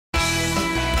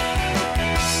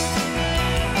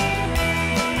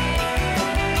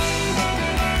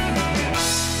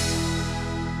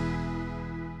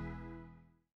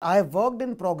I have worked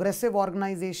in progressive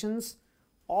organizations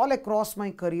all across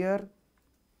my career,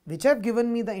 which have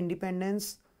given me the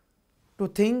independence to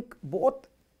think both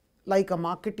like a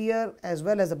marketeer as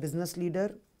well as a business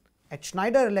leader. At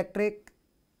Schneider Electric,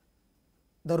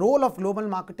 the role of global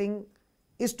marketing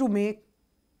is to make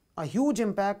a huge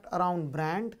impact around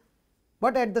brand,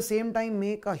 but at the same time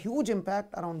make a huge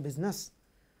impact around business.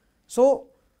 So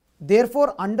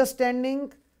therefore,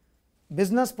 understanding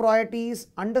business priorities,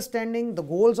 understanding the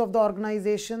goals of the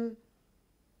organization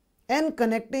and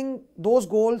connecting those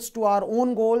goals to our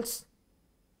own goals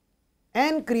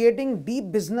and creating deep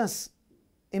business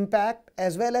impact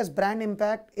as well as brand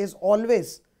impact is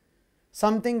always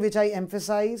something which I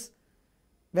emphasize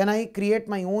when I create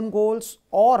my own goals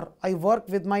or I work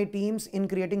with my teams in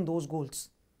creating those goals.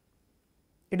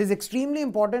 It is extremely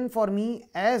important for me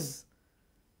as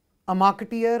a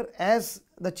marketeer, as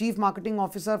the Chief Marketing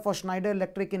Officer for Schneider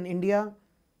Electric in India,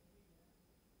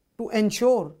 to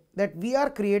ensure that we are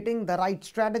creating the right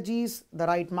strategies, the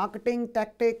right marketing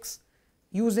tactics,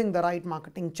 using the right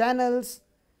marketing channels,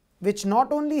 which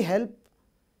not only help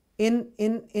in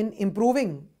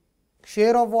improving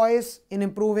share of voice, in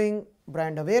improving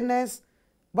brand awareness,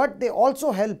 but they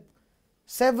also help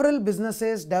several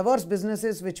businesses, diverse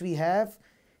businesses which we have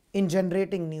in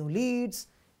generating new leads,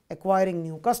 acquiring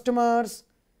new customers,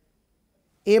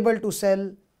 able to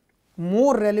sell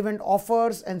more relevant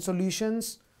offers and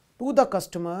solutions to the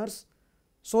customers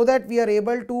so that we are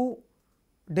able to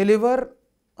deliver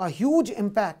a huge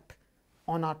impact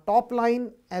on our top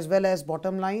line as well as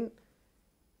bottom line.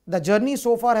 The journey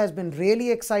so far has been really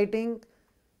exciting,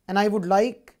 and I would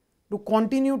like to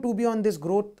continue to be on this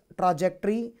growth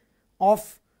trajectory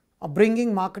of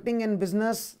bringing marketing and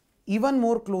business even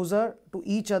more closer to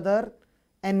each other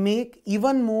and make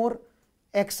even more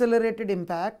accelerated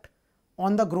impact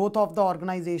on the growth of the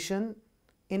organization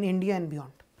in India and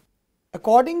beyond.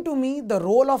 According to me, the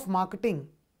role of marketing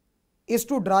is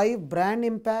to drive brand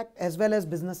impact as well as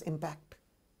business impact.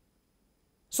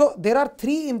 So there are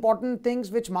three important things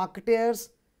which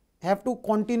marketers have to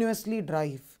continuously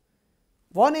drive.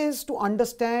 One is to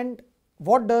understand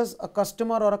what does a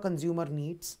customer or a consumer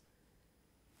needs.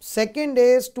 Second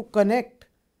is to connect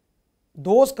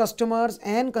those customers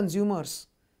and consumers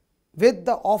with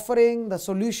the offering, the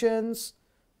solutions,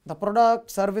 the product,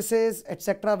 services,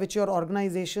 etc. which your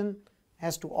organization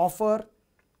has to offer.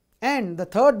 And the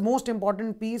third most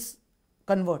important piece,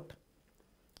 convert.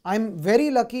 I'm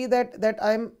very lucky that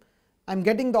I'm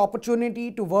getting the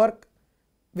opportunity to work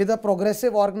with a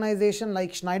progressive organization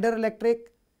like Schneider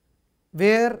Electric,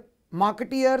 where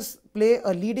marketeers play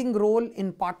a leading role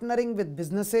in partnering with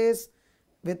businesses,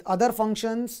 with other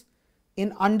functions,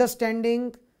 in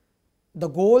understanding the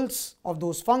goals of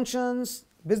those functions,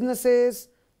 businesses,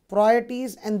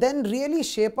 priorities, and then really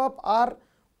shape up our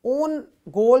own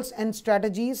goals and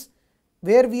strategies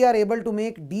where we are able to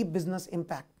make deep business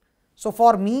impact. So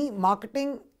for me,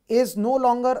 marketing is no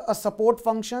longer a support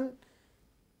function.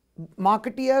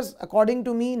 Marketeers, according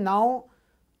to me, now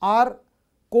are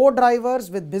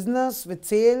co-drivers with business, with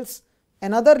sales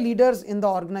and other leaders in the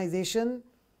organization,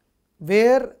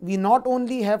 where we not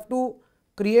only have to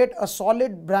create a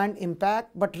solid brand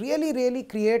impact, but really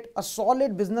create a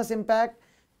solid business impact,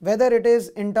 whether it is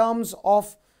in terms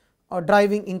of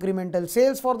driving incremental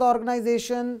sales for the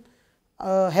organization,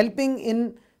 helping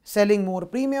in selling more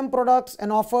premium products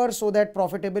and offers so that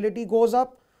profitability goes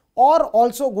up, or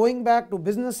also going back to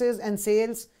businesses and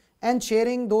sales and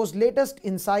sharing those latest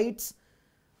insights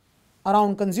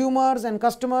around consumers and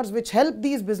customers, which help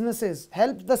these businesses,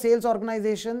 help the sales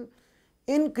organization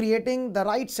in creating the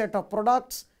right set of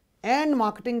products and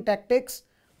marketing tactics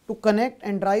to connect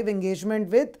and drive engagement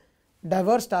with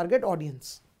diverse target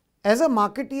audience. As a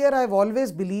marketeer, I've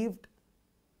always believed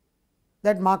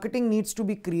that marketing needs to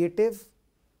be creative,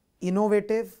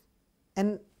 innovative,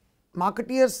 and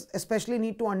marketeers especially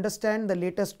need to understand the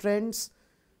latest trends,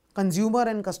 consumer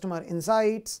and customer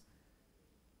insights.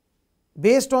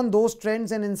 Based on those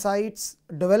trends and insights,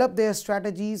 develop their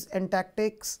strategies and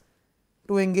tactics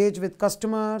to engage with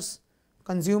customers,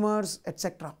 consumers,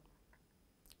 etc.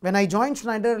 When I joined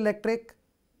Schneider Electric,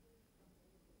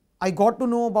 I got to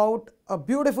know about a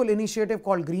beautiful initiative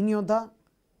called Green Yodha,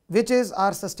 which is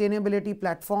our sustainability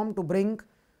platform to bring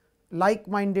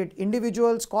like-minded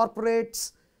individuals,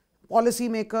 corporates,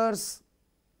 policymakers,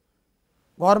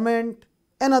 government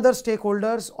and other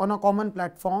stakeholders on a common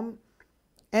platform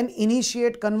and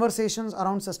initiate conversations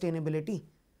around sustainability.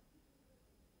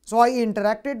 So I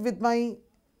interacted with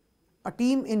a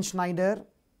team in Schneider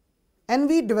and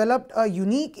we developed a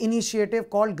unique initiative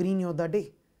called Green Yodha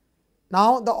Day.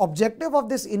 Now the objective of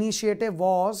this initiative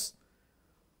was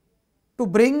to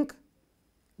bring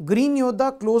Green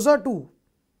Yodha closer to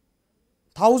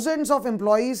thousands of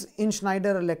employees in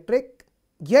Schneider Electric,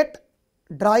 yet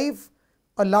drive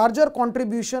a larger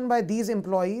contribution by these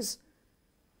employees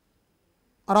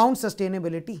around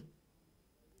sustainability.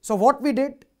 So what we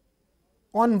did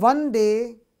on one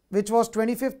day, which was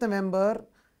 25th November,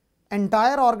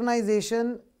 entire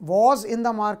organization was in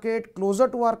the market, closer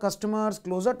to our customers,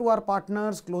 closer to our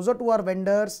partners, closer to our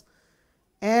vendors,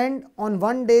 and on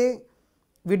one day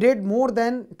we did more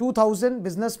than 2000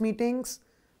 business meetings,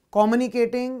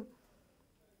 communicating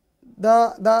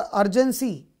the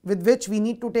urgency with which we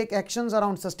need to take actions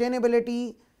around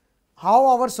sustainability, how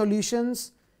our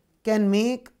solutions can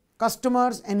make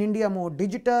customers and India more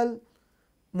digital,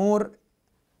 more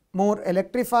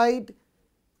electrified,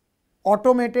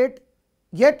 automated,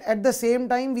 yet at the same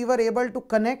time we were able to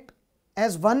connect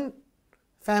as one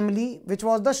family, which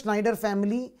was the Schneider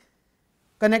family,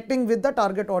 connecting with the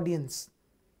target audience.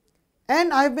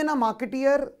 And I have been a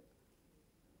marketeer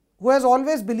who has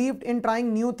always believed in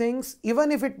trying new things,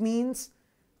 even if it means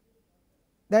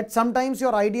that sometimes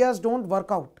your ideas don't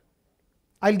work out.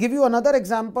 I'll give you another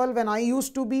example. When I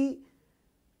used to be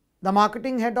the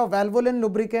marketing head of Valvoline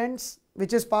Lubricants,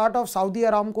 which is part of Saudi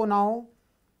Aramco now,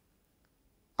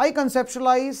 I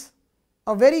conceptualized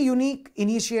a very unique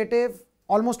initiative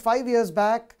almost 5 years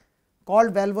back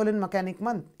called Valvoline Mechanic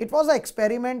Month. It was an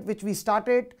experiment which we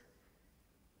started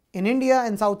in India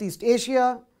and Southeast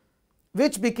Asia,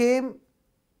 which became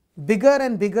bigger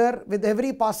and bigger with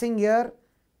every passing year.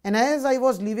 And as I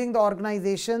was leaving the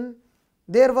organization,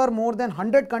 there were more than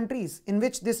 100 countries in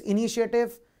which this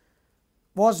initiative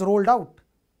was rolled out.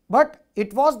 But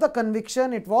it was the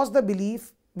conviction, it was the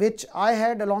belief which I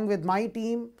had along with my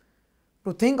team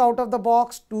to think out of the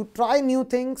box, to try new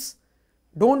things,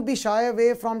 don't be shy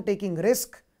away from taking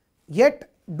risk, yet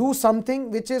do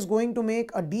something which is going to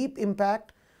make a deep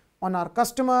impact on our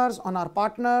customers, on our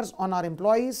partners, on our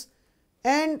employees,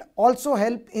 and also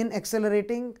help in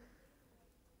accelerating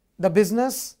the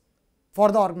business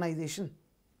for the organization.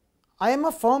 I am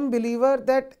a firm believer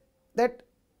that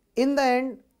in the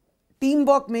end,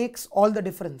 teamwork makes all the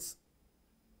difference.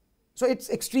 So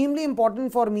it's extremely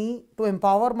important for me to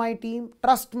empower my team,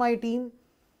 trust my team,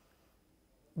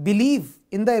 believe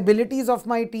in the abilities of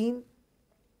my team,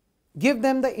 give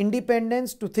them the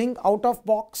independence to think out of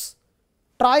box,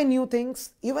 try new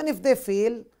things, even if they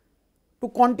fail, to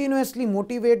continuously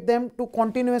motivate them to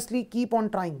continuously keep on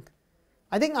trying.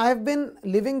 I think I have been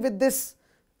living with this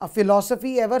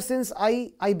philosophy ever since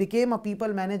I became a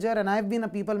people manager, and I have been a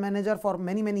people manager for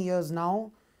many years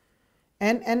now.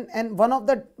 And one of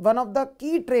the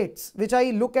key traits which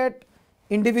I look at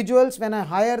individuals when I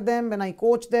hire them, when I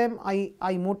coach them,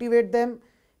 I motivate them,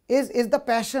 is the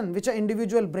passion which an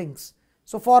individual brings.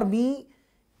 So for me,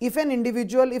 if an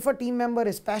individual, if a team member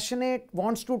is passionate,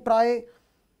 wants to try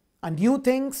new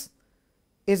things,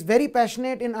 is very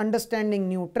passionate in understanding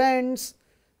new trends,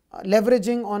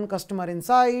 leveraging on customer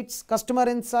insights,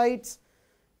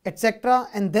 etc.,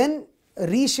 and then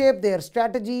reshape their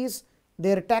strategies,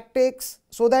 their tactics,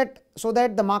 so that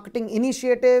the marketing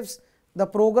initiatives, the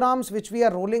programs which we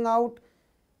are rolling out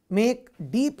make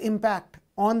deep impact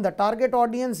on the target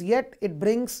audience, yet it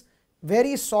brings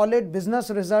very solid business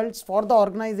results for the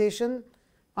organization.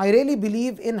 I really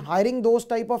believe in hiring those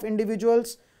type of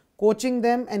individuals, coaching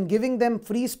them and giving them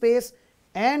free space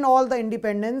and all the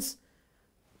independence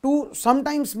to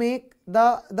sometimes make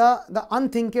the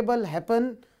unthinkable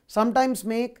happen, sometimes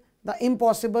make the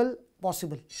impossible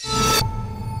possible.